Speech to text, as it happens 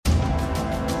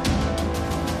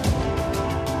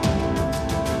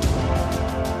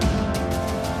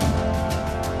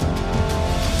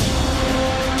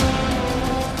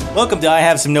Welcome to I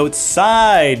Have Some Notes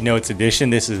Side Notes Edition.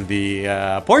 This is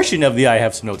the portion of the I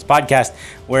Have Some Notes podcast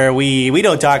where we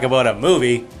don't talk about a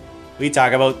movie. We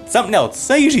talk about something else.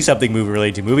 So usually something movie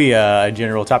related to movie, a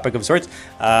general topic of sorts.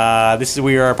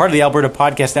 We are part of the Alberta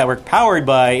Podcast Network, powered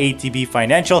by ATB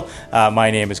Financial.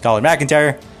 My name is Colin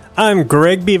McIntyre. I'm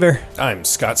Greg Beaver. I'm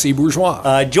Scott C.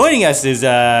 Bourgeois. Joining us is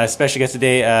a special guest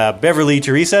today, Beverly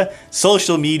Teresa,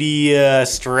 social media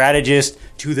strategist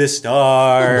to the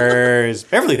stars.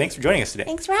 Beverly, thanks for joining us today.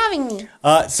 Thanks for having me.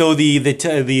 So the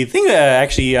thing that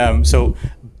actually, so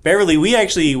Beverly, we're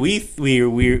thinking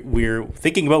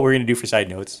about what we're going to do for side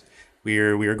notes. We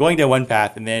were going down one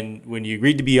path, and then when you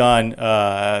agreed to be on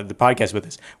the podcast with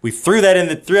us, we threw that in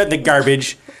the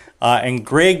garbage. And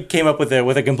Greg came up with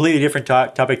a completely different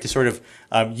topic to sort of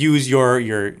use your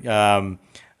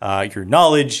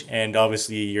knowledge and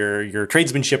obviously your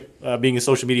tradesmanship, being a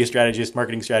social media strategist,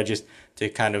 marketing strategist, to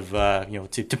kind of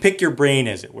to pick your brain,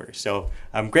 as it were. So,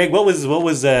 Greg, what was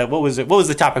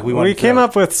the topic we wanted? We came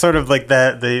up with sort of like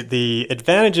the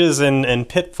advantages and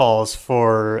pitfalls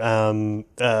for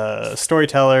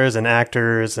storytellers and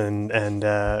actors and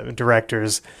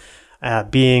directors.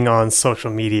 Being on social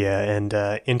media and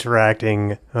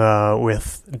interacting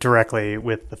directly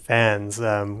with the fans,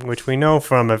 which we know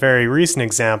from a very recent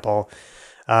example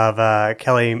of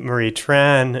Kelly Marie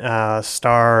Tran,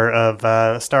 star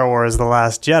of Star Wars: The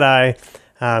Last Jedi,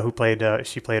 who played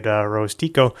Rose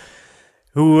Tico,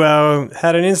 who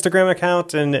had an Instagram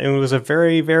account, and it was a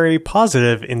very, very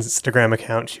positive Instagram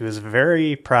account. She was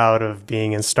very proud of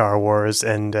being in Star Wars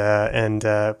and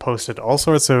posted all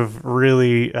sorts of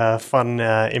really fun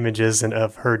images and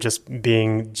of her just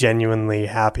being genuinely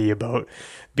happy about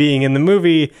being in the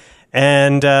movie.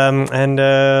 And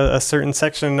a certain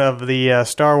section of the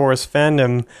Star Wars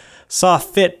fandom saw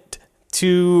fit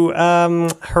to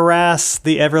harass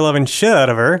the ever-loving shit out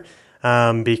of her.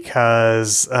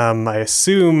 Because I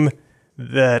assume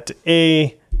that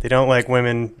A, they don't like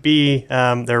women, B,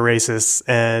 they're racist,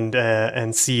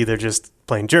 and C, they're just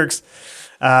plain jerks.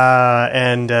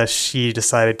 And she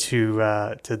decided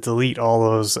to delete all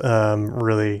those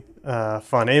really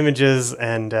fun images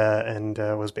and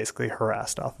was basically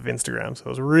harassed off of Instagram. So it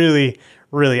was a really,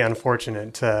 really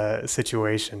unfortunate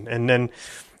situation. And then,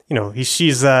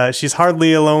 she's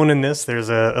hardly alone in this. There's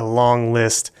a long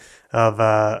list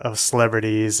of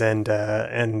celebrities and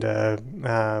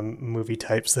movie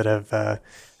types that have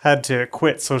had to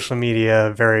quit social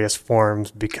media various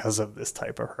forms because of this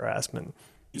type of harassment.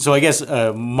 So I guess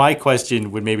my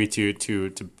question would maybe to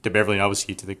Beverly and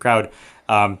obviously to the crowd.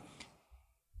 So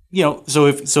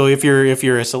if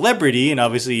you're a celebrity and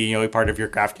obviously part of your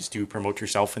craft is to promote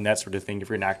yourself and that sort of thing, if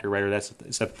you're an actor, writer, that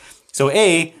stuff. So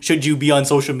A, should you be on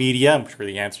social media? I'm sure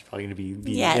the answer is probably going to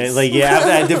be yes.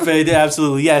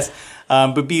 Absolutely yes.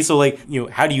 But B, so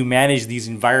how do you manage these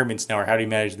environments now, or how do you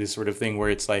manage this sort of thing where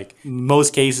it's like in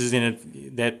most cases you're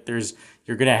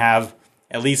going to have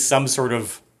at least some sort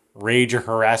of rage or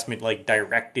harassment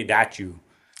directed at you.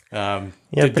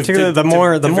 Particularly the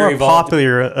more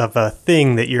popular of a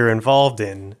thing that you're involved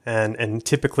in, and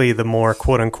typically the more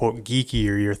quote unquote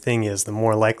geekier your thing is, the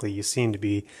more likely you seem to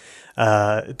be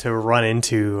to run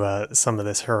into some of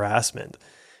this harassment.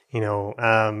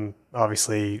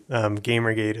 Obviously,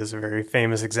 Gamergate is a very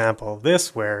famous example of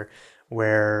this, where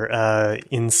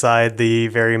inside the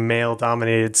very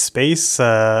male-dominated space,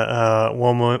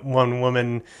 one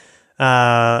woman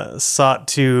sought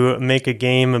to make a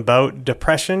game about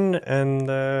depression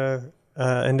and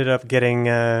ended up getting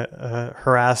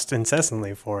harassed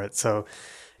incessantly for it. So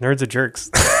nerds are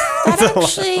jerks.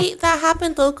 That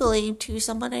happened locally to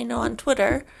someone I know on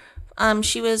Twitter.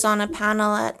 She was on a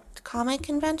panel at comic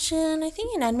convention, I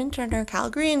think in Edmonton or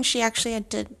Calgary, and she actually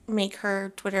had to make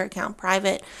her Twitter account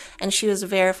private, and she was a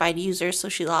verified user, so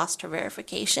she lost her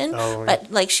verification.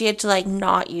 But she had to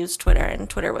not use Twitter, and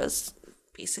Twitter was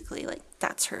basically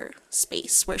that's her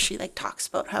space where she talks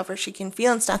about however she can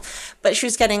feel and stuff. But she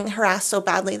was getting harassed so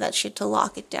badly that she had to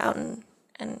lock it down,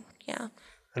 and yeah.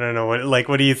 I don't know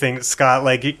what do you think, Scott?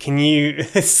 Can you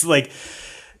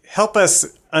help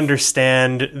us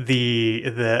understand the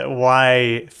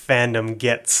why fandom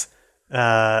gets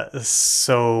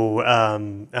so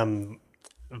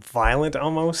violent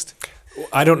almost?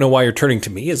 I don't know why you're turning to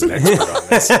me as an expert on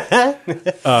this,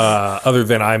 other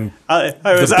than I'm the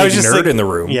big nerd in the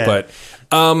room. Yeah. But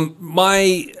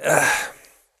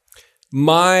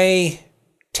my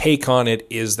take on it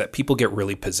is that people get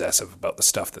really possessive about the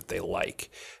stuff that they like,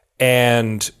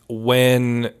 and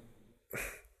when,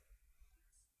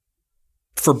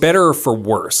 for better or for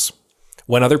worse,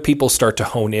 when other people start to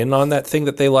hone in on that thing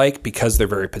that they like, because they're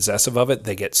very possessive of it,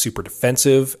 they get super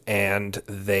defensive and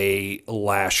they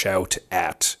lash out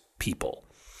at people.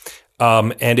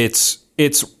 And it's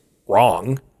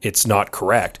wrong. It's not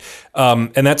correct.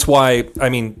 And that's why, I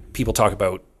mean, people talk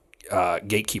about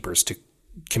gatekeepers to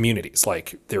communities.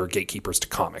 Like there are gatekeepers to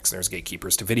comics and there's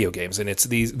gatekeepers to video games. And it's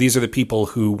these are the people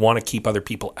who want to keep other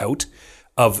people out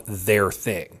of their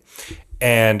thing.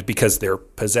 And because they're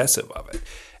possessive of it.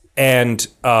 And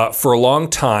for a long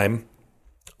time,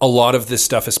 a lot of this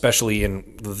stuff, especially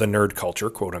in the nerd culture,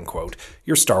 quote unquote,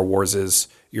 your Star Warses,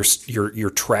 your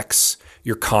Treks,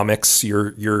 your comics,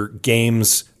 your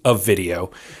games of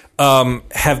video,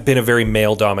 have been a very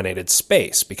male-dominated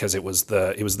space because it was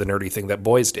the nerdy thing that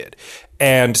boys did.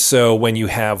 And so when you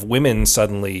have women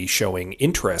suddenly showing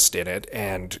interest in it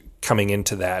and coming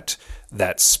into that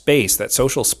space, that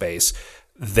social space,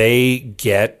 they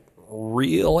get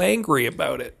real angry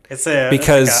about it. It's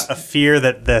because a fear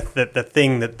that the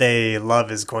thing that they love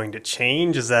is going to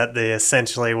change. Is that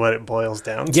essentially what it boils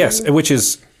down to? Yes, which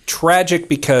is tragic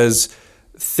because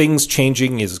things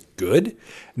changing is good,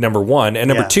 number one. And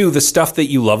number two, the stuff that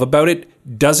you love about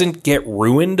it doesn't get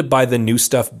ruined by the new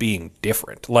stuff being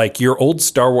different. Like your old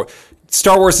Star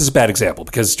Wars is a bad example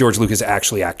because George Lucas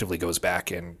actually actively goes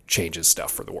back and changes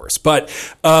stuff for the worse. But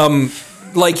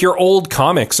like your old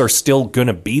comics are still going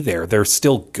to be there. They're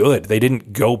still good. They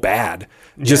didn't go bad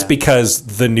just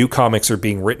because the new comics are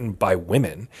being written by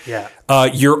women. Yeah.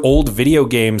 Your old video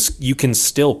games, you can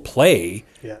still play.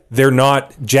 Yeah. They're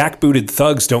not jackbooted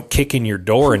thugs don't kick in your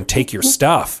door and take your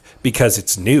stuff because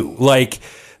it's new. Like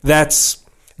that's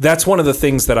one of the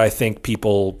things that I think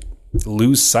people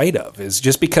lose sight of is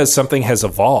just because something has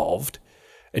evolved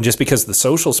and just because the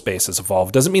social space has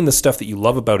evolved doesn't mean the stuff that you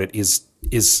love about it is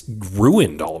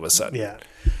ruined all of a sudden. Yeah.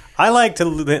 I like to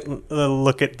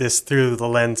look at this through the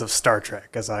lens of Star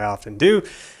Trek, as I often do,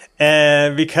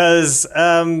 because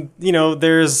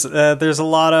there's a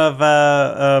lot of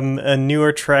a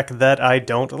newer Trek that I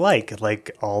don't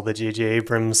like all the J.J.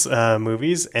 Abrams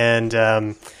movies,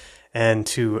 and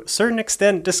to a certain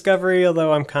extent Discovery,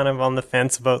 although I'm kind of on the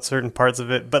fence about certain parts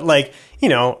of it. But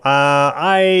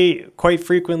I quite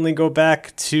frequently go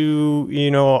back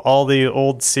to, all the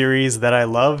old series that I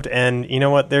loved, and you know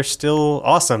what? They're still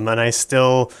awesome, and I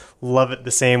still love it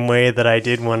the same way that I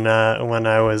did when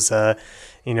I was a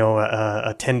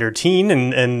tender teen,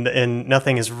 and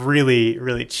nothing has really,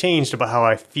 really changed about how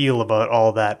I feel about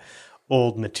all that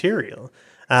old material.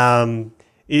 I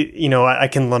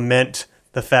can lament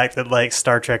the fact that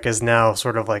Star Trek is now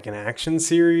sort of like an action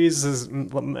series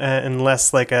and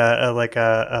less like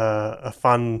a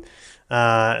fun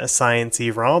science-y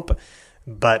romp,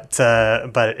 but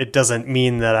it doesn't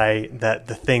mean that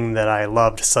the thing that I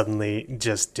loved suddenly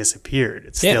just disappeared.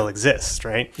 It still exists,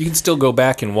 right? You can still go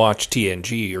back and watch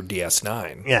TNG or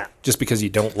DS9. Yeah, just because you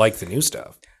don't like the new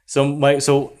stuff. So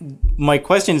my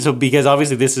question is, because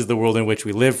obviously this is the world in which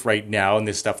we live right now, and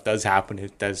this stuff does happen.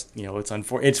 It does,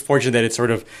 it's fortunate that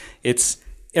it's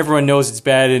everyone knows it's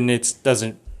bad, and it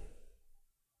doesn't.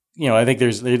 I think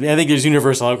there's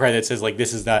universal outcry that says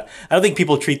this is not. I don't think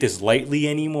people treat this lightly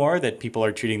anymore. That people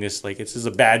are treating this like this is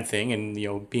a bad thing,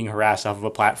 and being harassed off of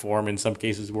a platform, in some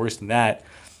cases worse than that,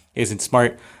 isn't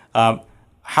smart.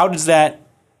 How does that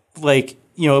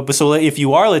but so if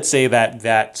you are, let's say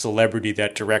that celebrity,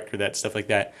 that director, that stuff like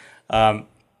that,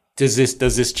 does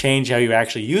this change how you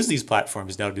actually use these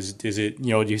platforms now? Does it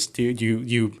do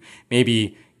you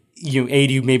maybe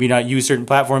do maybe not use certain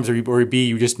platforms, or B,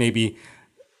 you just maybe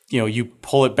you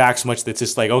pull it back so much that's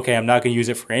just okay, I'm not going to use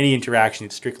it for any interaction.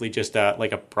 It's strictly just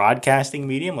a broadcasting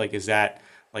medium. Is that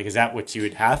what you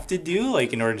would have to do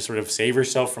in order to sort of save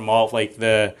yourself from all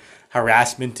the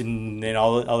harassment and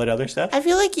all that other stuff? I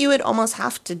feel like you would almost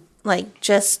have to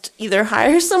just either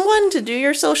hire someone to do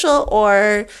your social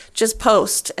or just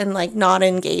post and not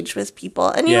engage with people.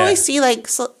 And you always see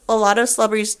a lot of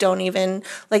celebrities don't even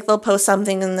they'll post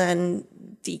something and then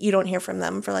you don't hear from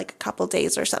them for a couple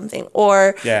days or something,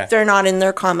 or they're not in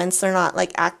their comments, they're not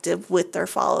active with their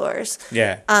followers.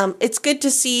 It's good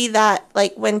to see that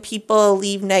when people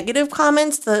leave negative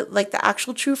comments, the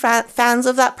actual true fans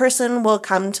of that person will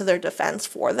come to their defense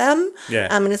for them.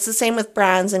 And it's the same with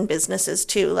brands and businesses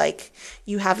too.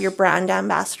 You have your brand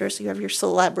ambassadors, you have your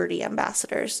celebrity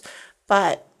ambassadors,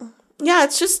 but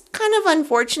it's just kind of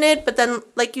unfortunate. But then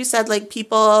like you said,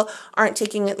 people aren't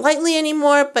taking it lightly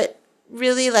anymore, but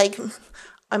really I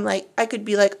could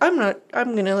be I'm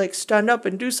gonna stand up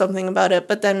and do something about it,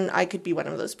 but then I could be one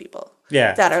of those people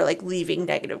that are leaving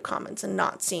negative comments and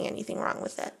not seeing anything wrong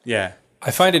with it.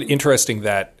 I find it interesting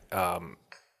that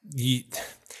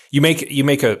you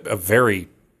make a very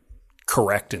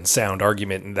correct and sound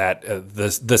argument in that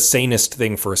the sanest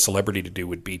thing for a celebrity to do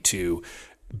would be to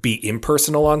be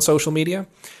impersonal on social media.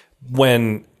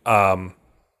 When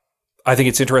I think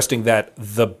it's interesting that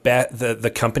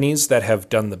the companies that have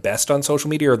done the best on social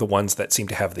media are the ones that seem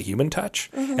to have the human touch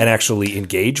and actually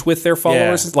engage with their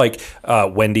followers. Yeah. Like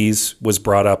Wendy's was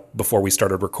brought up before we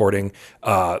started recording.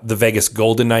 The Vegas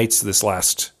Golden Knights this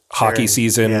last hockey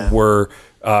season were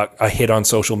a hit on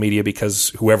social media because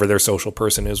whoever their social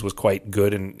person is was quite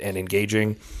good and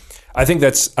engaging. I think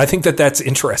that's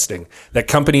interesting that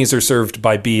companies are served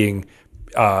by being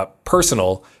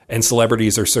personal and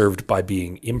celebrities are served by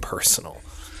being impersonal.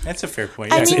 That's a fair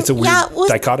point. I Yeah. mean, It's a weird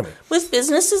dichotomy. With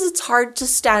businesses, it's hard to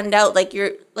stand out. Like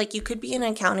you could be an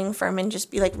accounting firm and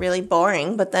just be like really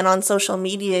boring, but then on social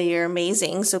media, you're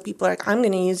amazing. So people are like, I'm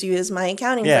going to use you as my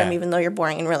accounting firm, even though you're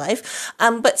boring in real life.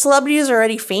 But celebrities are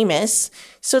already famous.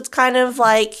 So it's kind of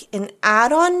like an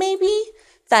add-on maybe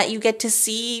that you get to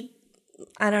see,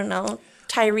 I don't know,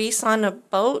 Tyrese on a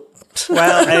boat.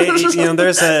 Well,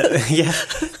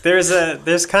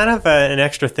 there's kind of an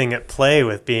extra thing at play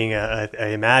with being I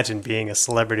imagine being a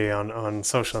celebrity on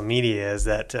social media is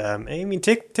that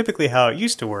typically how it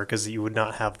used to work is that you would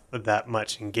not have that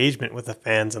much engagement with the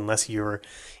fans unless you were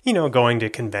going to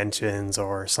conventions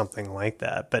or something like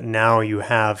that. But now you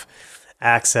have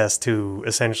access to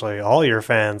essentially all your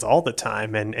fans all the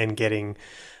time and getting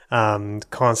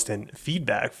constant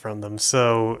feedback from them.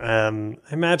 So I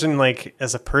imagine, like,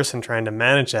 as a person trying to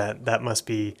manage that must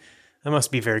be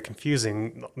very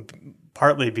confusing.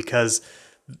 Partly because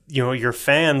your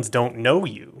fans don't know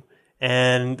you,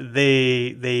 and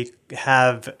they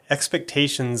have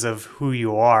expectations of who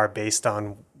you are based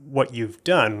on what you've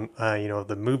done.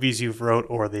 The movies you've wrote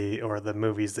or the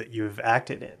movies that you've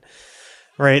acted in.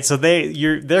 Right, so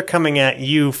they're coming at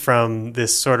you from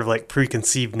this sort of like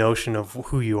preconceived notion of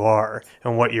who you are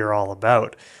and what you're all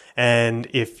about. And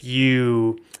if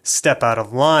you step out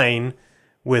of line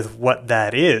with what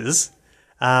that is,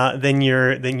 then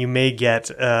you may get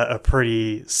a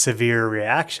pretty severe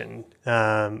reaction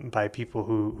by people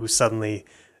who suddenly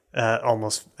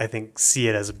almost, I think, see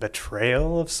it as a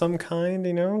betrayal of some kind.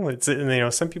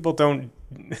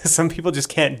 Some people just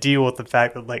can't deal with the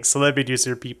fact that, like, celebrities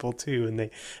are people too,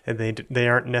 and they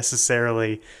aren't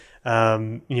necessarily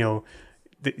you're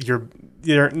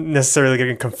necessarily going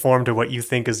to conform to what you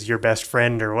think is your best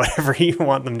friend or whatever you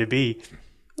want them to be.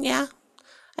 Yeah.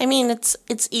 I mean, it's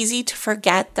easy to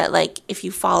forget that, like, if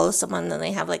you follow someone, then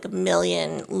they have like 1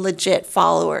 million legit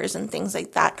followers and things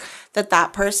like that,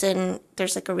 that person,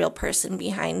 there's like a real person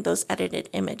behind those edited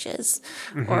images.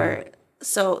 Or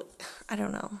so, I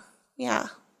don't know. Yeah.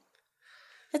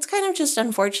 It's kind of just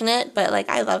unfortunate, but, like,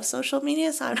 I love social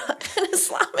media, so I'm not going to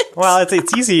slam it. Well,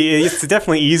 it's easy. It's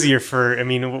definitely easier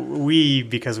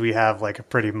because we have, like, a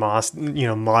pretty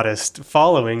modest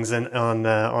followings and on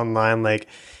online, like,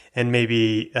 and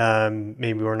maybe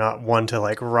we're not one to,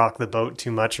 like, rock the boat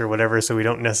too much or whatever, so we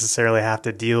don't necessarily have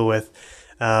to deal with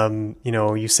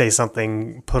you say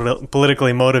something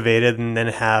politically motivated and then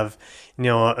have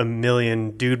 1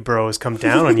 million dude bros come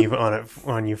down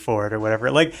on you for it or whatever.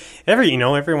 Like every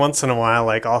once in a while,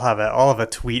 like I'll have a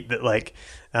tweet that like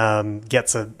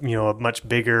gets a much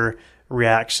bigger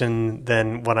reaction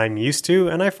than what I'm used to,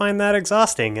 and I find that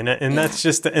exhausting. And that's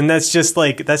just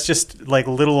like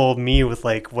little old me with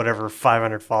like whatever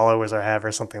 500 followers I have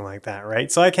or something like that,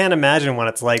 right? So I can't imagine what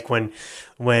it's like when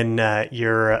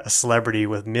you're a celebrity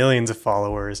with millions of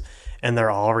followers and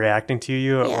they're all reacting to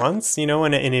you at once,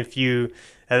 and if you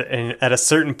at a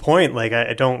certain point, like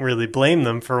I don't really blame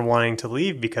them for wanting to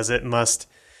leave, because it must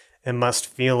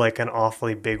feel like an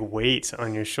awfully big weight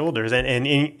on your shoulders.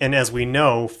 And as we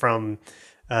know from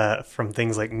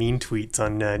things like mean tweets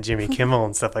on Jimmy Kimmel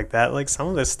and stuff like that, like some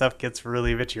of this stuff gets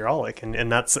really vitriolic,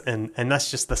 and that's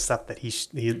just the stuff that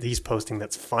he's posting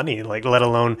that's funny, like let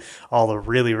alone all the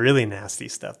really, really nasty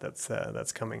stuff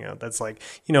that's coming out that's like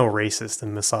racist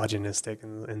and misogynistic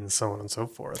and so on and so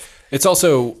forth. It's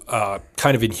also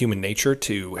kind of in human nature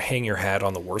to hang your hat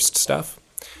on the worst stuff.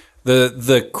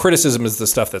 The criticism is the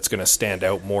stuff that's going to stand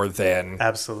out more than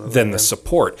the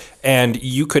support. And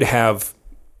you could have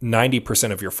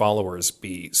 90% of your followers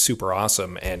be super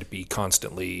awesome and be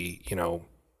constantly,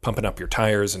 pumping up your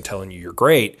tires and telling you you're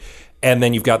great. And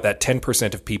then you've got that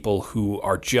 10% of people who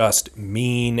are just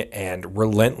mean and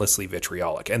relentlessly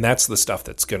vitriolic. And that's the stuff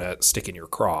that's going to stick in your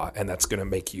craw, and that's going to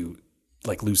make you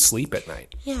like lose sleep at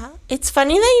night. Yeah, it's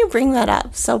funny that you bring that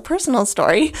up. So, personal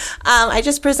story. I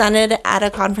just presented at a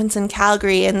conference in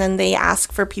Calgary, and then they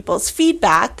ask for people's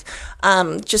feedback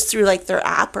just through like their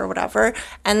app or whatever.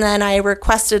 And then I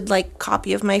requested like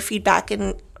copy of my feedback,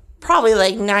 and probably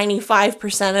like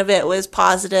 95% of it was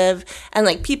positive, and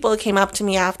like people came up to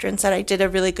me after and said I did a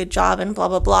really good job and blah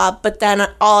blah blah, but then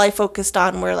all I focused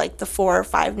on were like the 4 or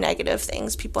 5 negative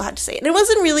things people had to say, and it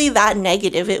wasn't really that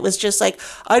negative. It was just like,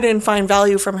 I didn't find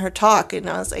value from her talk, and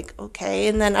I was like, okay.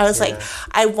 And then I was like,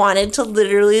 I wanted to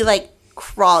literally like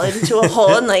crawl into a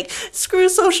hole and like, screw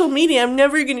social media, I'm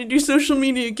never gonna do social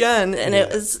media again. And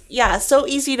it was so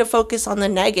easy to focus on the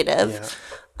negative.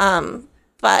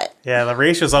 But yeah, the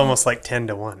ratio is almost like 10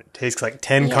 to 1. It takes like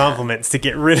 10 compliments to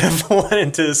get rid of one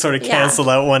and to sort of cancel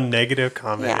out one negative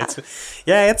comment.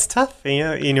 It's tough.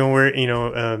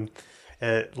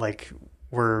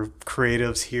 We're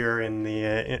creatives here in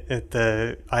at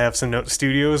the I Have Some Notes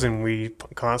studios, and we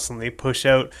constantly push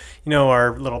out,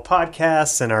 our little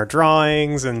podcasts and our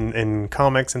drawings and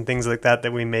comics and things like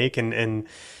that we make, and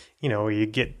you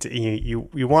get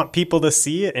you want people to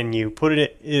see it, and you put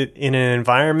it in an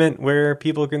environment where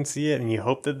people can see it, and you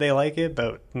hope that they like it.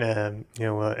 But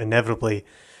inevitably,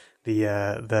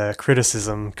 the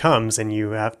criticism comes, and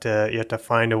you have to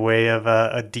find a way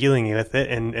of dealing with it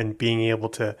and being able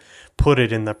to put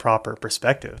it in the proper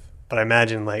perspective. But I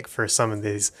imagine, like, for some of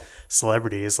these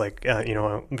celebrities, like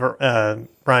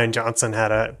Ryan Johnson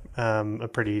had a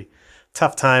pretty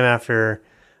tough time after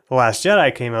The Last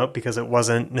Jedi came out, because it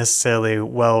wasn't necessarily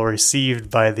well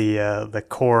received by the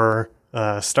core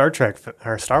Star Trek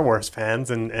or Star Wars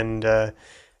fans, and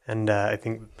I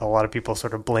think a lot of people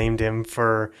sort of blamed him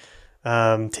for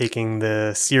taking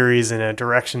the series in a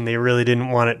direction they really didn't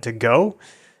want it to go,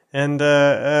 and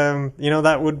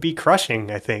that would be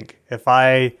crushing. I think if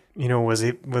I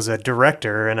was a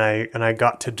director and I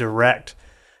got to direct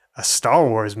a Star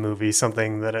Wars movie,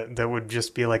 something that would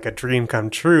just be like a dream come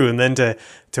true, and then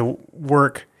to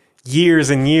work years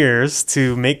and years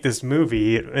to make this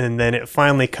movie, and then it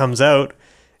finally comes out,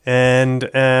 and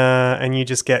you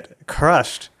just get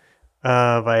crushed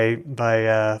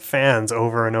by fans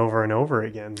over and over and over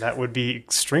again. That would be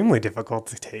extremely difficult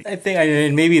to take. I think,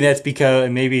 and maybe that's because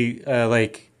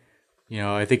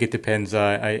I think it depends.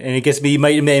 And I guess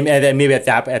maybe at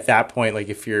that point, like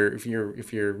if you're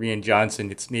Rian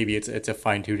Johnson, it's a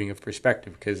fine tuning of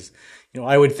perspective, because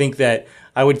I would think that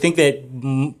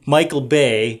Michael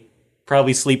Bay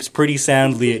probably sleeps pretty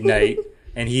soundly at night,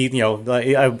 and he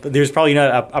there's probably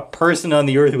not a person on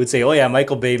the earth who would say, oh yeah,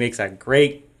 Michael Bay makes a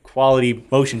great quality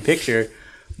motion picture.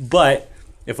 But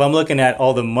if I'm looking at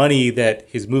all the money that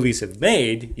his movies have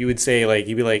made, you'd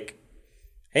be like,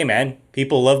 hey man,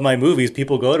 people love my movies.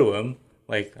 People go to them.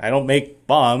 Like, I don't make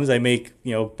bombs. I make,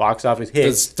 box office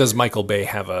hits. Does Michael Bay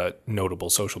have a notable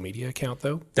social media account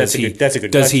though? That's a good Does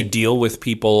question. he deal with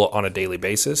people on a daily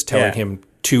basis, telling him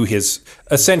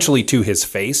essentially to his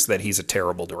face that he's a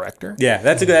terrible director? Yeah,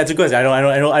 that's a good question.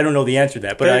 I don't know the answer to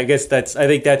that, but I guess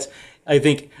I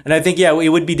think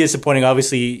it would be disappointing,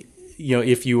 obviously,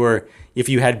 if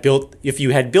you had built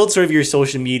sort of your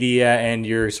social media and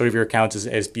your accounts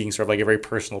as being sort of like a very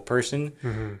personal person,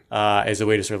 as a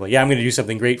way to sort of like, I'm going to do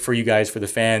something great for you guys, for the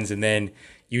fans, and then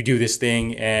you do this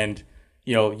thing and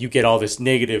you get all this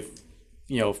negative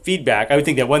feedback. I would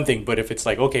think that one thing, but if it's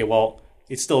like, okay, well,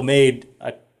 it still made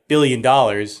 $1 billion.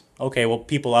 Okay, well,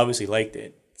 people obviously liked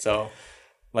it, so.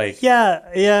 Like,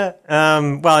 well,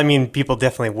 I mean, people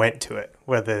definitely went to it.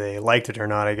 Whether they liked it or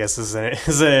not, I guess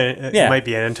it might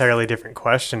be an entirely different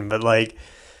question. But like,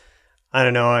 I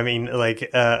don't know. I mean,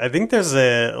 like, I think there's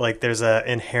a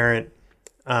inherent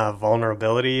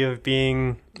vulnerability of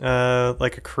being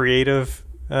like a creative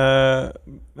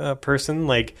person.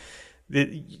 Like,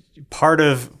 part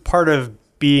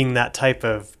of being that type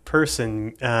of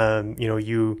person,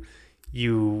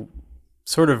 you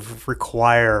sort of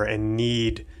require and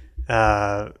need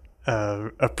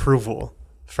approval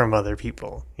from other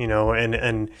people,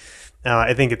 and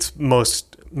I think it's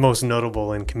most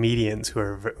notable in comedians who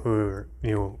are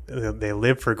they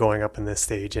live for going up on this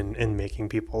stage and making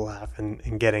people laugh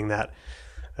and getting that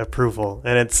approval.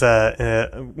 And it's I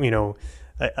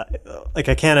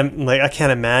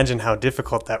can't imagine how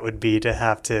difficult that would be to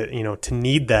have to to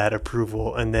need that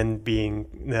approval, and then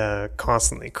being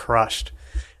constantly crushed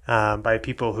by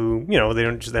people who they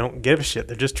don't give a shit.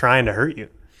 They're just trying to hurt you.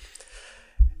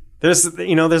 There's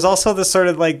also this sort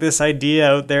of like this idea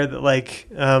out there that like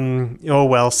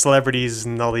celebrities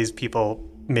and all these people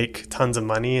make tons of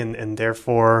money, and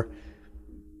therefore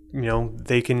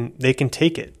they can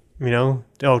take it.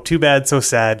 Too bad, so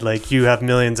sad. Like, you have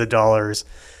millions of dollars,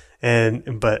 and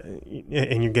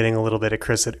you're getting a little bit of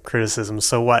criticism.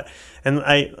 So what? And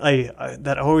I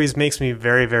that always makes me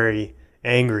very, very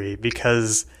angry,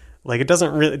 because like it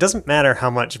doesn't matter how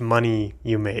much money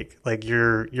you make. Like,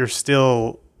 you're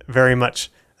still very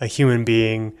much a human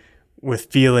being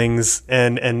feelings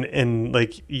and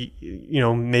like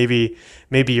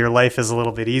maybe your life is a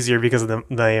little bit easier because of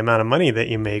the amount of money that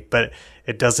you make, but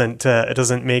it doesn't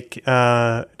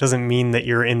mean that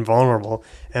you're invulnerable.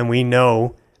 And we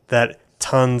know that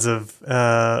tons of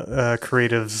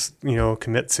creatives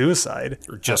commit suicide.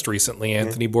 Or just recently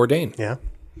Anthony Bourdain. Yeah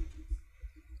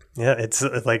it's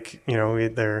like we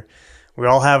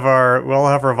all have our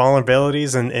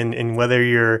vulnerabilities, and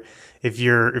whether if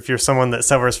you're someone that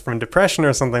suffers from depression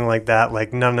or something like that,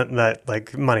 like none of that,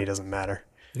 like money doesn't matter.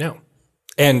 No.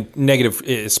 And negative,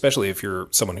 especially if you're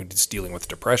someone who's dealing with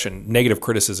depression, negative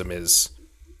criticism is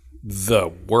the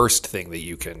worst thing that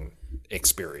you can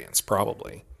experience,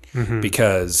 probably,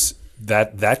 because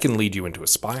that can lead you into a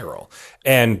spiral,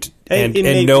 and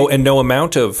no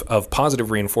amount of positive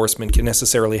reinforcement can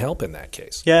necessarily help in that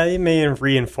case. Yeah, it may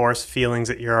reinforce feelings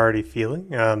that you're already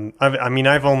feeling.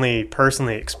 I've only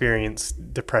personally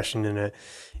experienced depression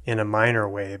in a minor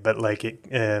way, but like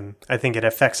I think it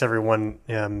affects everyone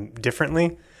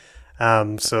differently.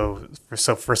 So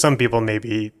for some people,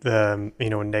 maybe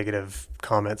negative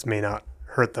comments may not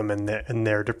hurt them, and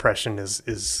their depression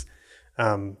is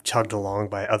chugged along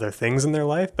by other things in their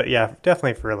life. But yeah,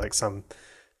 definitely for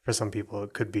some people,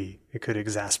 it could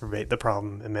exacerbate the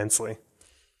problem immensely.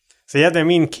 So yeah,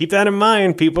 keep that in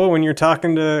mind, people, when you're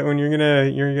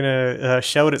gonna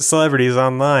shout at celebrities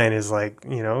online. Is like,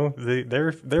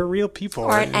 they're real people,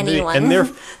 or at anyone, and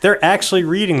they're actually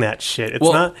reading that shit. It's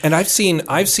not. And I've seen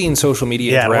social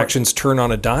media interactions turn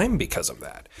on a dime because of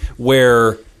that,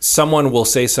 where someone will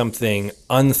say something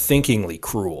unthinkingly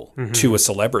cruel to a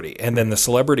celebrity, and then the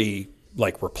celebrity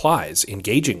replies,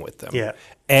 engaging with them. Yeah.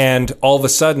 And all of a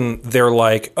sudden they're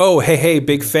like, "Oh, hey,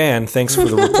 big fan. Thanks for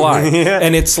the reply." Yeah.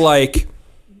 And it's like,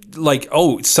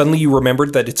 oh, suddenly you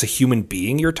remembered that it's a human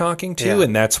being you're talking to,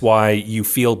 and that's why you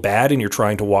feel bad and you're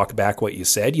trying to walk back what you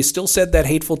said. You still said that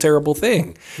hateful, terrible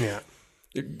thing. Yeah.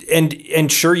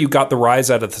 And sure, you got the rise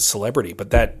out of the celebrity,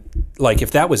 but that,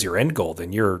 if that was your end goal,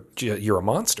 then you're a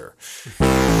monster.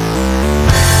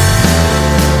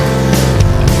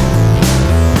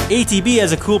 ATB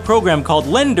has a cool program called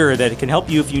Lender that can help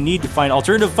you if you need to find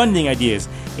alternative funding ideas.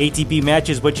 ATB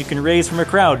matches what you can raise from a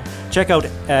crowd. Check out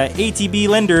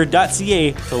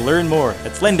atblender.ca to learn more.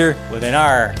 That's Lender with an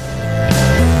R.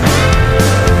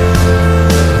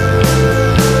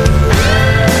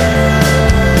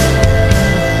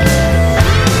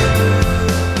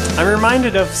 I'm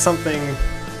reminded of something,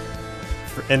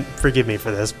 and forgive me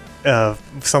for this,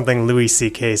 something Louis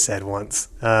C.K. said once,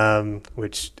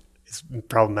 which is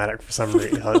problematic for some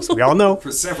reason, as we all know.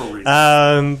 For several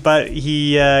reasons. But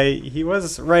he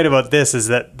was right about this, is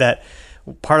that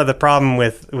part of the problem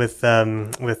with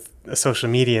social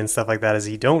media and stuff like that is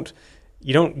you don't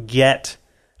get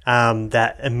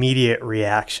that immediate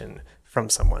reaction from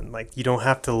someone. Like, you don't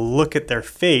have to look at their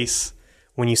face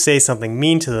when you say something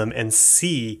mean to them and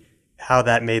see how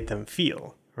that made them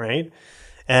feel, right?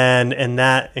 And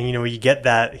you get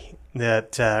that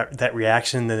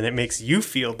reaction, then it makes you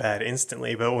feel bad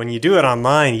instantly. But when you do it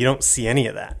online, you don't see any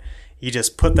of that. You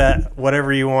just put that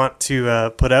whatever you want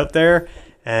to put out there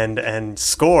and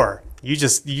score. You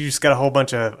just got a whole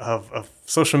bunch of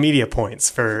social media points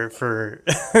for for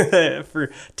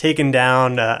taking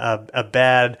down a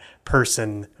bad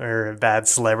person or a bad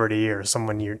celebrity or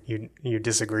someone you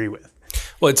disagree with.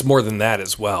 Well, it's more than that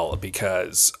as well,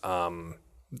 because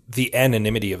the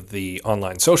anonymity of the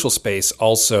online social space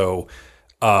also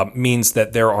means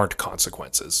that there aren't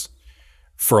consequences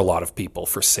for a lot of people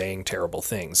for saying terrible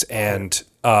things. And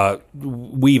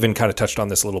we even kind of touched on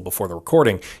this a little before the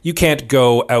recording. You can't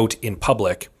go out in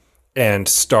public and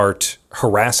start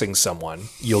harassing someone.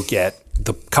 You'll get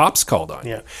the cops called on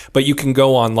you. But you can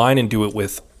go online and do it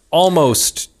with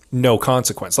almost no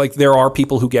consequence. Like, there are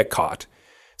people who get caught.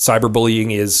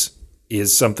 Cyberbullying is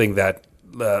something that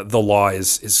the law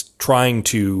is trying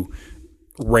to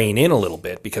rein in a little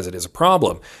bit because it is a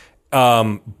problem.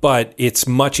 But it's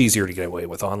much easier to get away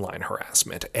with online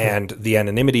harassment. And the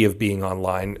anonymity of being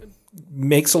online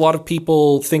makes a lot of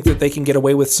people think that they can get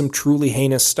away with some truly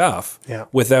heinous stuff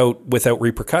without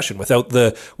repercussion, without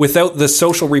the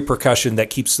social repercussion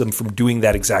that keeps them from doing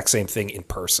that exact same thing in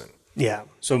person. Yeah.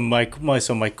 So my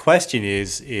question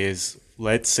is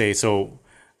let's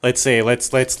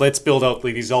build out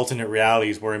these alternate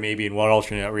realities where maybe in one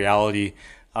alternate reality,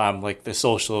 like the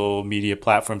social media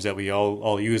platforms that we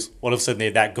all use, all of a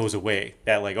sudden that goes away.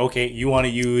 That okay, you want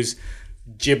to use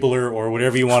Gibbler or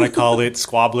whatever you want to call it,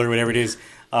 Squabbler, whatever it is.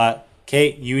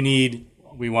 Okay,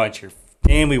 we want your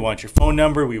name, we want your phone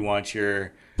number, we want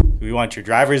your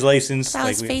driver's license. That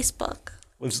was Facebook.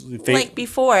 Like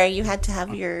before, you had to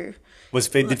have your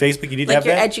Did Facebook you need to like have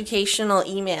your that? educational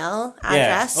email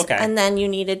address, okay. and then you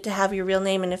needed to have your real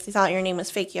name. And if they thought your name was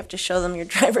fake, you have to show them your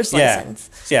driver's Yeah, license.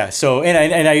 yeah. So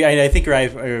I think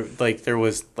like there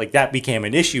was like that became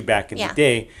an issue back in the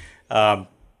day,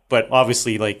 but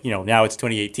obviously like now it's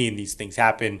 2018. These things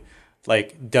happen.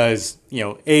 Like do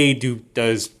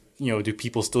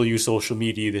people still use social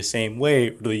media the same way?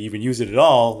 Or do they even use it at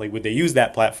all? Like would they use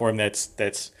that platform?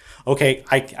 That's okay.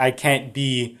 I can't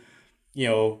be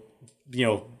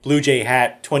Blue Jay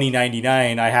hat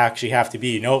 2099. I actually have to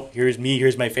be here's me,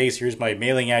 here's my face, here's my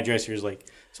mailing address,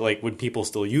 would people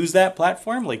still use that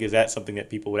platform? Like is that something that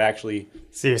people would actually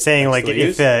So you're saying like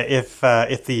use?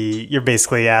 if you're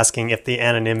basically asking if the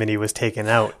anonymity was taken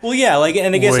out. Well, yeah, like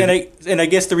and I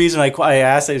guess the reason I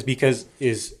asked that is because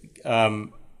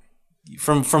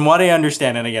from what I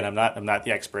understand, and again I'm not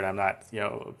the expert, I'm not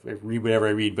I read whatever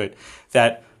I read, but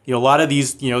that a lot of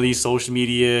these these social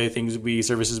media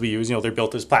services we use, they're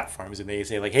built as platforms, and they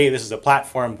say like, hey, this is a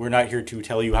platform, we're not here to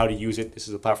tell you how to use it, this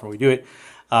is a platform, we do it,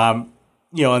 and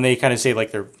they kind of say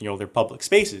like they're public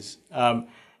spaces, and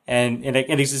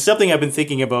it's something I've been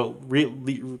thinking about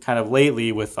kind of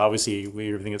lately with obviously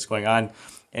everything that's going on,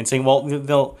 and saying, well,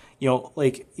 they'll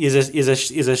like is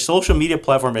a social media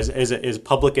platform as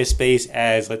public a space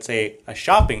as, let's say, a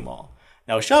shopping mall.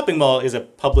 Now, a shopping mall is a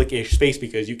public-ish space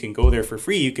because you can go there for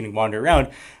free, you can wander around.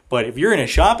 But if you're in a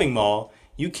shopping mall,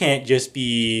 you can't just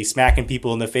be smacking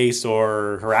people in the face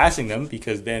or harassing them,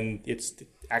 because then it's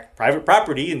private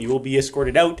property and you will be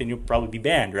escorted out and you'll probably be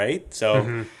banned, right?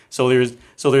 So, so there's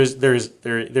that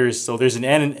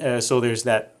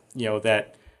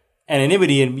that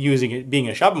anonymity in using it being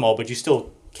a shopping mall, but you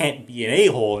still can't be an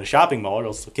a-hole in a shopping mall, or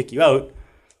they'll still kick you out.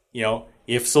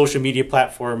 If social media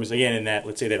platforms, again, in that,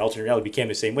 let's say that alternate reality became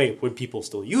the same way, would people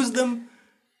still use them,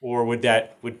 or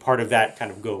would part of that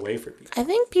kind of go away for people? I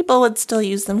think people would still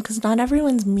use them because not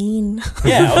everyone's mean.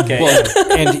 Yeah. Okay.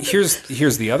 Well, and here's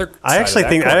the other. I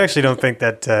side actually don't think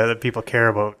that that people care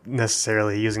about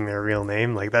necessarily using their real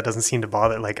name. Like that doesn't seem to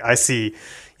bother. Like I see,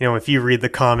 if you read the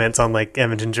comments on like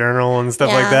Edmonton Journal and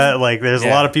stuff like that, like there's a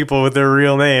lot of people with their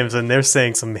real names and they're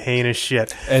saying some heinous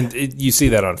shit. And you see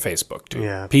that on Facebook too.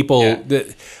 Yeah. People,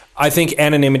 I think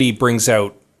anonymity brings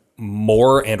out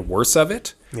more and worse of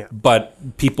it. Yeah.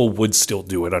 But people would still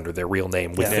do it under their real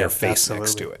name with their face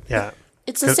next to it. Yeah.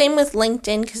 It's the same with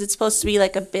LinkedIn because it's supposed to be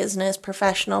like a business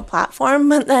professional platform.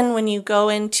 But then when you go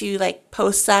into like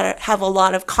posts that have a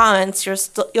lot of comments,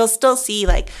 you'll still see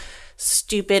like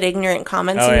stupid, ignorant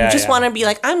comments. And you just want to be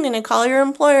like, I'm going to call your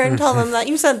employer and tell them that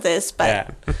you said this.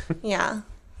 But yeah.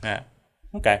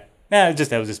 Okay. Yeah,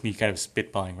 that was just me kind of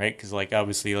spitballing, right? Because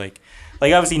obviously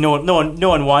no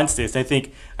one wants this. I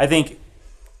think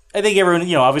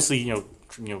everyone, obviously,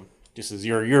 this is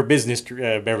your business,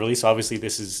 Beverly. So obviously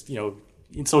this is,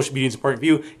 in social media, it's important for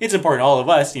you. It's important to all of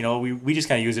us. We just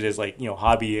kind of use it as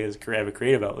hobby, as have a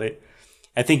creative outlet.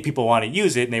 I think people want to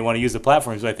use it and they want to use the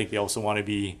platforms, but I think they also want to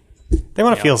be. They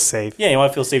want to feel safe. Yeah, you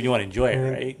want to feel safe. You want to enjoy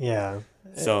it, right? Yeah.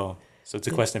 So it's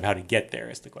a question of how to get there.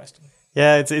 Is the question.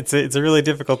 Yeah, it's a really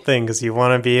difficult thing because you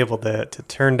want to be able to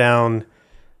turn down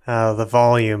the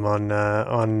volume on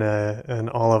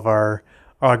all of our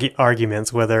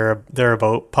arguments, whether they're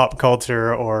about pop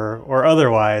culture or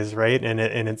otherwise, right? And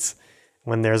it's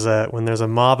when there's a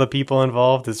mob of people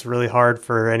involved, it's really hard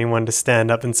for anyone to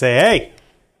stand up and say, "Hey,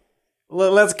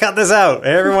 let's cut this out.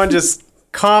 Everyone just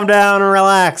calm down and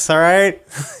relax, all right?"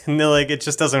 And it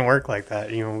just doesn't work like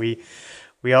that.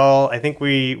 We all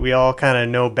kind of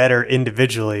know better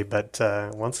individually, but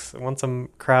once some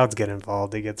crowds get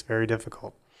involved, it gets very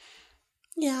difficult.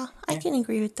 Yeah, I can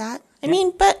agree with that. I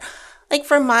mean, but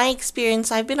from my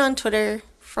experience, I've been on Twitter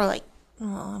for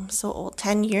I'm so old,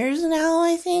 10 years now,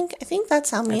 I think. I think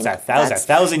that's how me that's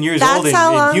 1,000 years old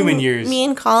in human years. Me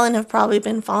and Colin have probably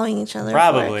been following each other.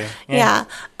 Probably. Yeah.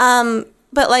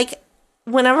 But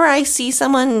whenever I see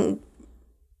someone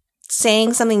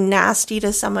saying something nasty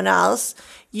to someone else,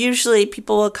 usually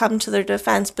people will come to their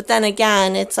defense. But then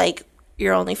again, it's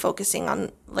you're only focusing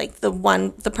on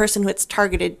the person who it's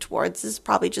targeted towards is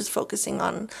probably just focusing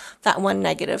on that one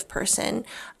negative person.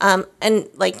 And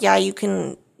you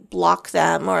can block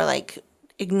them or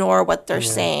ignore what they're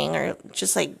saying or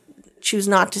just choose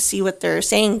not to see what they're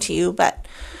saying to you. But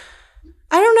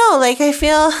I don't know, I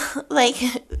feel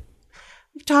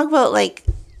we talk about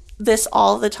this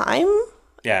all the time.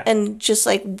 Yeah. And just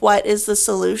what is the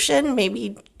solution?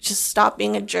 Maybe just stop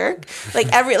being a jerk.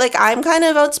 I'm kind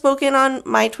of outspoken on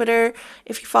my Twitter.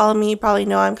 If you follow me, you probably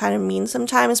know I'm kind of mean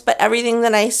sometimes. But everything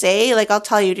that I say, I'll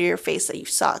tell you to your face that you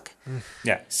suck.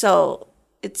 Yeah. So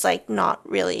it's not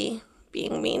really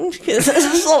being mean because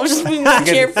it's just being mean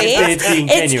to your face. It's being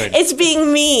genuine. It's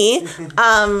being me.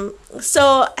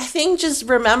 So I think just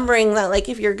remembering that, like,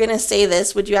 if you're going to say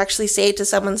this, would you actually say it to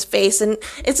someone's face? And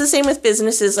it's the same with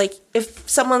businesses. Like, if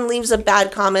someone leaves a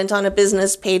bad comment on a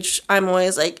business page, I'm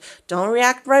always like, don't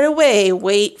react right away.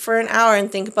 Wait for an hour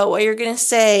and think about what you're going to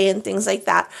say and things like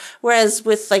that. Whereas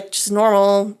with, like, just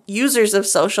normal users of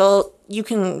social, you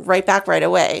can write back right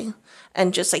away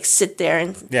and just, like, sit there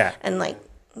and like,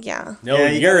 yeah. No,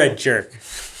 you're a jerk.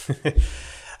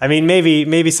 I mean,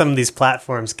 maybe some of these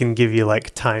platforms can give you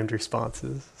like timed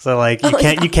responses. So like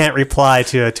you can't reply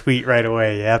to a tweet right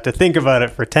away. You have to think about it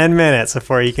for 10 minutes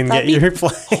before you can get your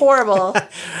reply. Horrible.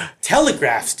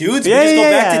 Telegraphs, dudes. We just go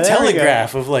back to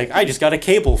Telegraph of like, I just got a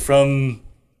cable from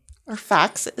or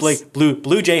faxes. Like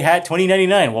Blue Jay hat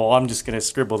 2099. Well, I'm just gonna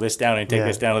scribble this down and take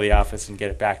this down to the office and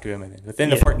get it back to him, and then within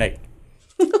the fortnight.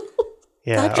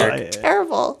 That's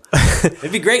terrible.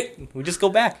 It'd be great. We just go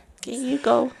back. Okay, you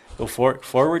go. Go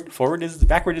forward is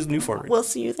backward is the new forward. We'll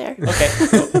see you there.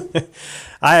 Okay.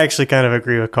 I actually kind of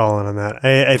agree with Colin on that.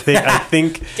 I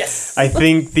think yes. I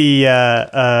think the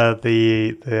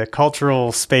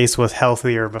cultural space was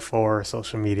healthier before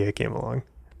social media came along.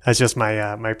 That's just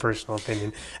my personal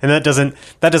opinion, and that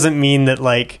doesn't mean that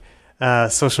like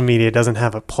social media doesn't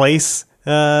have a place.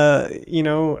 I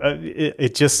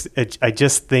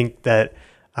just think that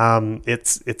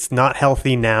it's not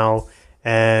healthy now,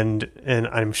 and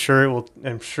I'm sure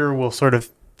we'll sort of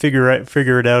figure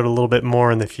it out a little bit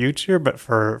more in the future. But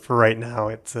for right now,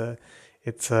 it's a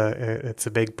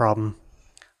big problem.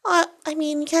 I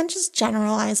mean, you can't just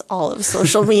generalize all of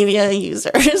social media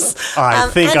users. I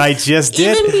think I just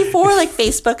did. Even before like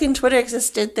Facebook and Twitter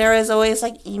existed, there was always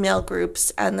like email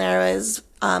groups and there was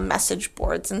message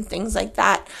boards and things like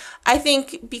that. I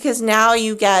think because now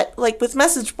you get, like with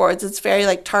message boards, it's very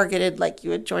like targeted, like you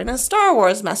would join a Star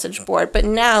Wars message board. But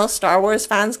now Star Wars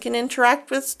fans can interact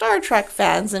with Star Trek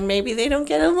fans and maybe they don't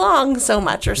get along so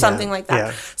much or something like that.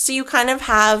 Yeah. So you kind of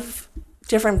have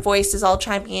different voices all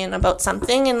chiming in about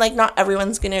something, and like not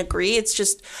everyone's going to agree. It's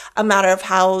just a matter of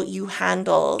how you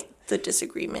handle the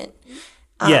disagreement.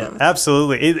 Yeah,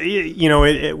 absolutely.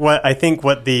 What I think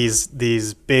what these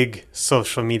big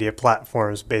social media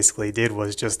platforms basically did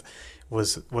was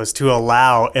to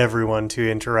allow everyone to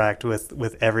interact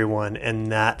with everyone,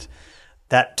 and that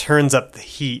turns up the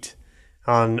heat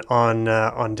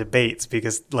on debates,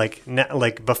 because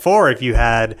like before, if you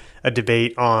had a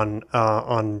debate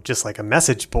on just like a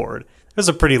message board, there's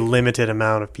a pretty limited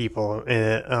amount of people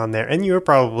on there, and you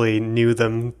probably knew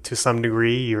them to some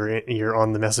degree. You're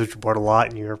on the message board a lot,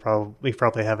 and you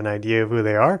probably have an idea of who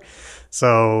they are.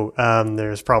 So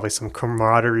there's probably some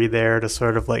camaraderie there to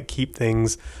sort of like keep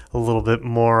things a little bit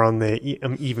more on the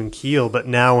even keel. But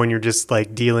now when you're just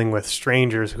like dealing with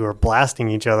strangers who are blasting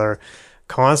each other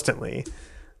constantly,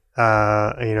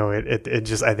 I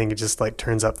think it just like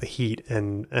turns up the heat,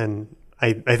 and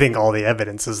I think all the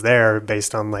evidence is there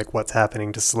based on like what's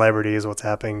happening to celebrities, what's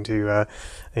happening to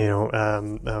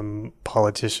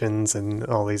politicians, and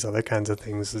all these other kinds of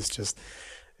things. It's just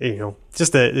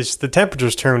the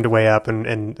temperature's turned way up,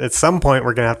 and at some point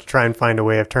we're gonna have to try and find a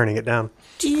way of turning it down.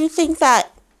 Do you think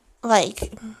that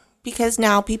like because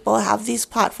now people have these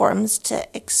platforms to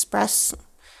express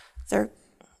their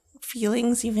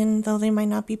feelings even though they might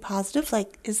not be positive,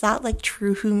 like is that like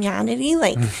true humanity?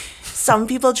 Like some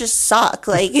people just suck,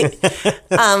 like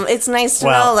it's nice to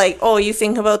know like, oh, you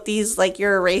think about these like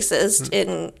you're a racist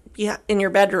in your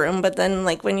bedroom, but then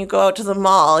like when you go out to the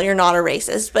mall you're not a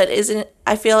racist. But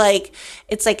I feel like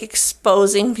it's like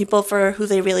exposing people for who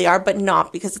they really are, but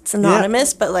not because it's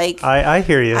anonymous. But like I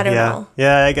hear you. I don't know.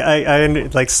 I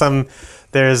like some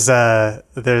there's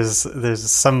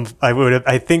some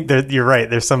I think that you're right,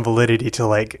 there's some validity to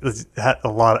like a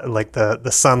lot of like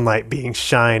the sunlight being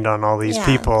shined on all these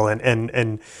people,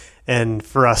 and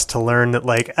for us to learn that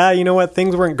like you know what,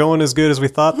 things weren't going as good as we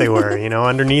thought they were.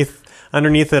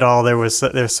 Underneath it all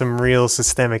there's some real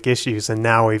systemic issues, and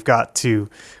now we've got to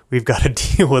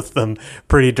deal with them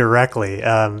pretty directly.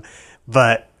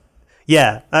 But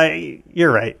yeah,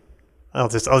 you're right. I'll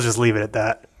just leave it at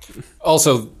that.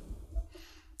 Also,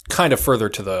 kind of further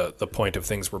to the point of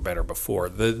things were better before.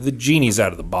 The genie's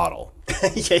out of the bottle.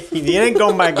 You ain't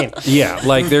going back in. Yeah,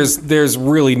 like there's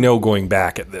really no going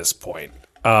back at this point.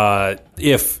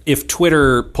 If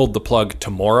Twitter pulled the plug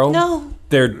tomorrow,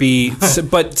 there'd be,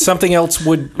 but something else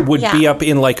would be up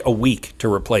in like a week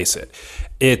to replace it.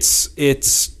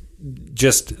 It's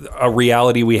just a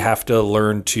reality we have to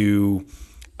learn to.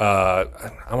 I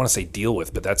want to say deal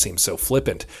with, but that seems so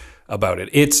flippant about it.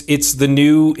 It's the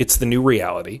new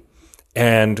reality,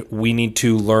 and we need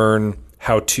to learn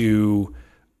how to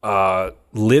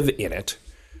live in it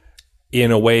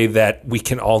in a way that we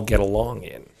can all get along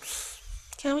in.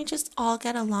 Can't we just all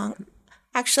get along?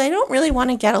 Actually, I don't really want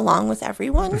to get along with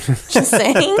everyone. Just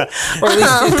saying. Or at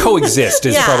least coexist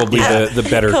is probably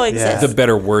the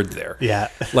better word there. Yeah.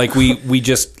 Like we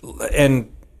just,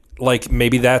 and like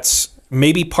maybe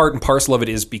part and parcel of it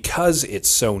is because it's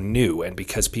so new and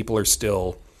because people are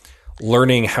still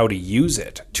learning how to use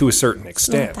it to a certain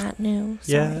extent. Not that new.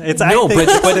 Sorry. Yeah, it's No,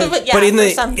 but in for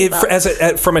some people.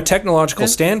 from a technological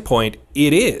standpoint,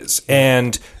 it is.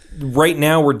 And right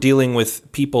now we're dealing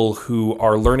with people who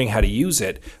are learning how to use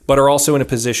it, but are also in a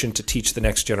position to teach the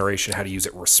next generation how to use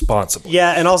it responsibly.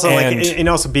 Yeah, and also and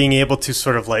also being able to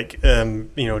sort of like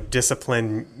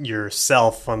discipline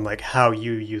yourself on like how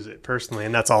you use it personally,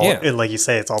 and that's all. Yeah. Like you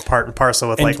say, it's all part and parcel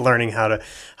with like learning how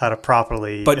to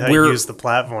properly use the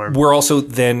platform. We're also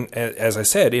then, as I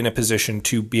said, in a position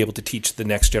to be able to teach the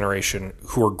next generation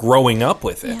who are growing up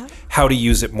with it how to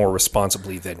use it more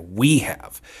responsibly than we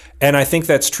have. And I think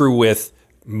that's true with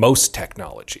most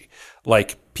technology.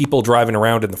 Like people driving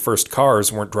around in the first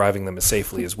cars weren't driving them as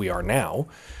safely as we are now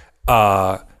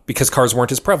because cars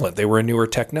weren't as prevalent. They were a newer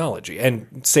technology.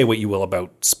 And say what you will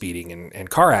about speeding and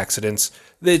car accidents,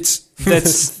 that's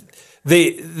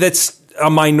a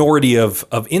minority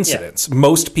of incidents. Yeah.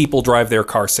 Most people drive their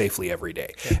car safely every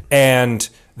day. Yeah. And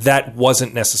that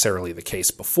wasn't necessarily the case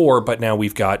before, but now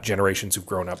we've got generations who've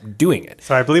grown up doing it.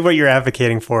 So I believe what you're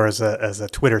advocating for is a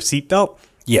Twitter seatbelt?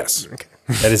 Yes. Okay.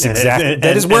 That is exactly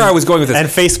that is where I was going with this. And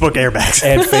Facebook airbags.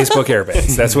 And Facebook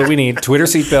airbags. That's what we need. Twitter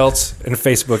seatbelts and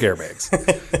Facebook airbags.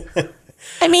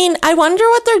 I mean, I wonder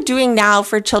what they're doing now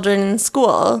for children in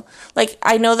school. Like,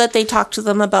 I know that they talk to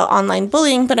them about online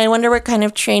bullying, but I wonder what kind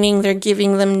of training they're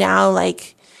giving them now.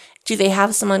 Like, do they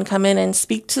have someone come in and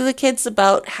speak to the kids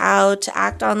about how to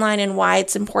act online and why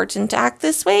it's important to act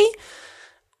this way?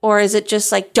 Or is it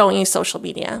just like, don't use social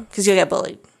media because you'll get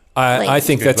bullied? I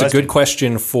think that's a good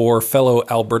question for fellow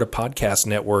Alberta Podcast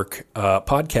Network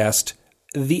podcast,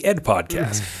 the Ed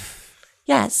Podcast.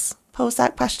 Yes, pose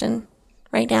that question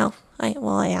right now. I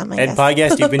am. Ed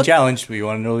Podcast, you've been challenged. We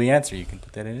want to know the answer. You can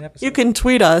put that in an episode. You can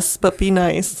tweet us, but be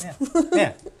nice.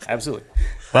 Yeah, absolutely.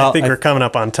 Well, I think we're coming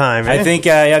up on time. I think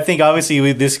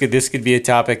obviously this could be a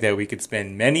topic that we could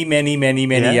spend many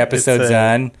episodes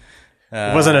on.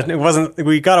 It wasn't.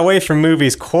 We got away from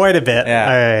movies quite a bit.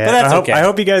 Yeah, but that's okay. I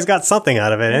hope you guys got something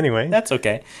out of it anyway. That's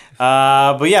okay.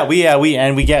 But yeah, we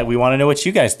want to know what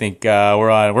you guys think. We're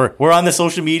on the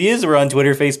social medias. We're on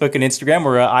Twitter, Facebook, and Instagram.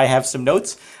 I have some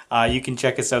notes. You can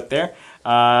check us out there.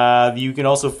 You can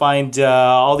also find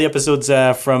all the episodes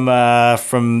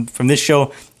from this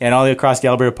show and all across the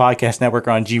Alberta Podcast Network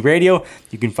on G Radio.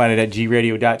 You can find it at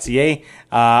gradio.ca.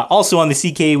 Also on the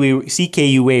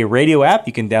CKUA radio app.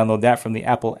 You can download that from the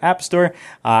Apple App Store.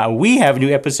 We have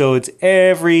new episodes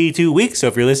every 2 weeks. So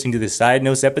if you're listening to the Side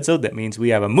Notes episode, that means we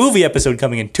have a movie episode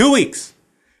coming in 2 weeks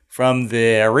from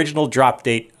the original drop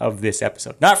date of this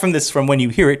episode. Not from when you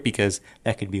hear it, because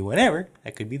that could be whenever.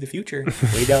 That could be the future,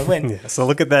 way down when. Yeah, so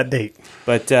look at that date.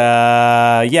 But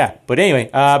But anyway,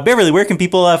 Beverly, where can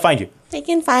people find you? They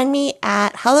can find me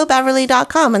at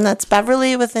hellobeverly.com, and that's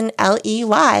Beverly with an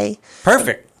Ley.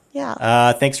 Perfect.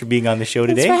 Yeah. Thanks for being on the show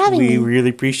today. Thanks for having me. We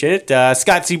really appreciate it.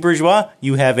 Scott C. Bourgeois,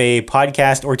 you have a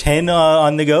podcast or 10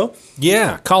 on the go.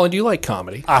 Yeah. Colin, do you like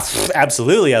comedy?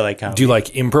 Absolutely, I like comedy. Do you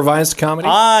like improvised comedy?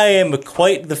 I am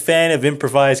quite the fan of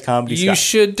improvised comedy. You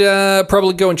should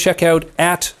probably go and check out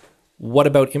at What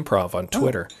About Improv on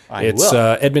Twitter. It's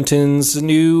Edmonton's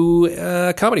new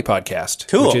comedy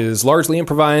podcast, which is largely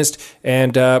improvised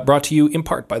and brought to you in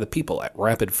part by the people at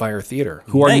Rapid Fire Theatre,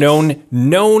 who are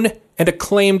known and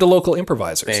acclaimed local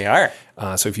improvisers. They are.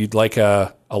 So if you'd like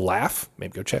a laugh,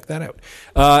 maybe go check that out.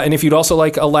 And if you'd also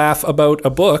like a laugh about a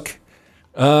book,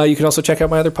 you can also check out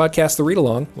my other podcast, The Read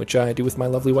Along, which I do with my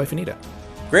lovely wife, Anita.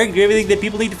 Greg, do you have anything that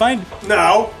people need to find?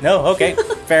 No. No? Okay.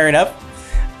 Fair enough.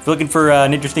 If you're looking for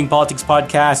an interesting politics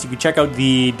podcast, you can check out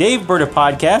the Dave Berta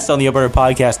podcast on the Alberta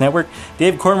Podcast Network.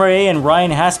 Dave Cormier and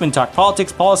Ryan Hassman talk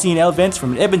politics, policy, and events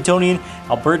from an Edmontonian,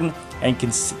 Albertan, and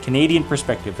Canadian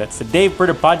perspective. That's the Dave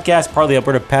Berta podcast, part of the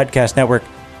Alberta Podcast Network,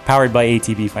 powered by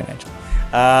ATB Financial.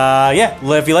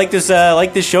 If you like this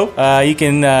show, you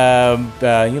can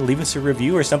leave us a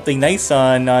review or something nice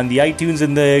on the iTunes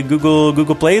and the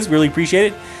Google Plays. Really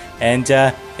appreciate it. And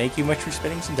thank you much for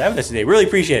spending some time with us today. Really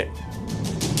appreciate it.